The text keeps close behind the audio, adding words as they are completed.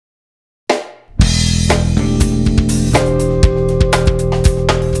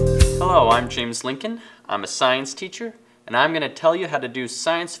James Lincoln. I'm a science teacher, and I'm going to tell you how to do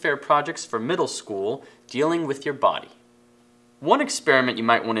science fair projects for middle school dealing with your body. One experiment you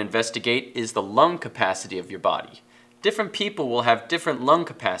might want to investigate is the lung capacity of your body. Different people will have different lung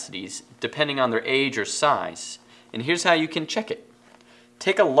capacities depending on their age or size, and here's how you can check it.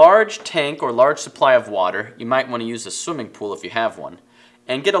 Take a large tank or large supply of water, you might want to use a swimming pool if you have one,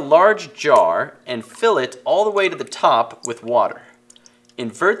 and get a large jar and fill it all the way to the top with water.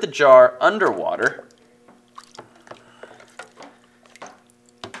 Invert the jar underwater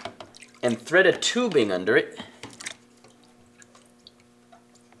and thread a tubing under it,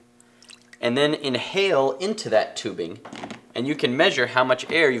 and then inhale into that tubing, and you can measure how much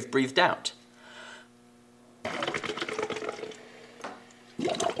air you've breathed out.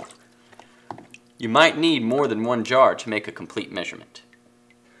 You might need more than one jar to make a complete measurement.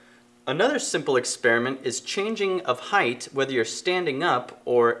 Another simple experiment is changing of height whether you're standing up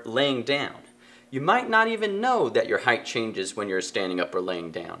or laying down. You might not even know that your height changes when you're standing up or laying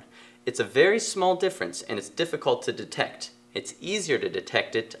down. It's a very small difference and it's difficult to detect. It's easier to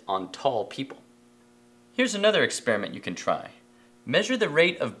detect it on tall people. Here's another experiment you can try. Measure the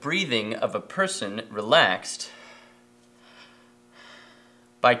rate of breathing of a person relaxed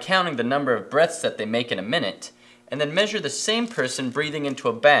by counting the number of breaths that they make in a minute, and then measure the same person breathing into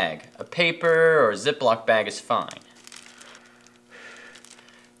a bag. A paper or a Ziploc bag is fine.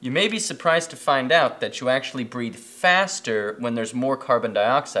 You may be surprised to find out that you actually breathe faster when there's more carbon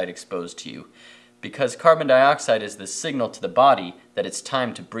dioxide exposed to you, because carbon dioxide is the signal to the body that it's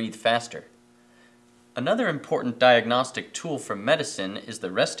time to breathe faster. Another important diagnostic tool for medicine is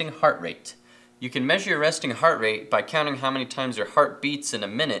the resting heart rate. You can measure your resting heart rate by counting how many times your heart beats in a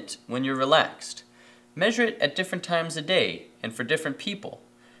minute when you're relaxed. Measure it at different times a day and for different people.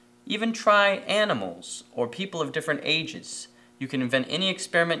 Even try animals or people of different ages. You can invent any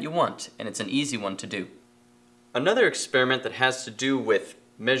experiment you want, and it's an easy one to do. Another experiment that has to do with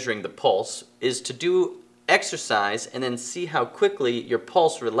measuring the pulse is to do exercise and then see how quickly your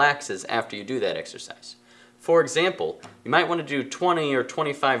pulse relaxes after you do that exercise. For example, you might want to do 20 or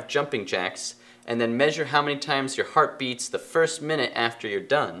 25 jumping jacks and then measure how many times your heart beats the first minute after you're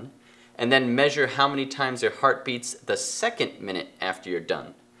done, and then measure how many times your heart beats the second minute after you're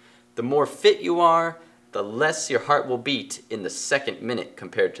done. The more fit you are, the less your heart will beat in the second minute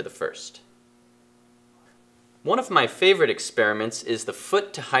compared to the first. One of my favorite experiments is the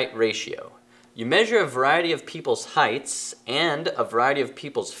foot to height ratio. You measure a variety of people's heights and a variety of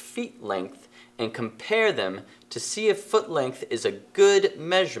people's feet length and compare them to see if foot length is a good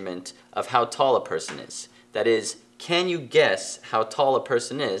measurement of how tall a person is. That is, can you guess how tall a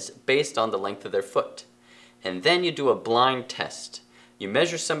person is based on the length of their foot? And then you do a blind test. You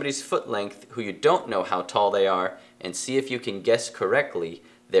measure somebody's foot length who you don't know how tall they are and see if you can guess correctly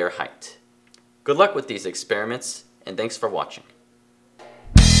their height. Good luck with these experiments, and thanks for watching.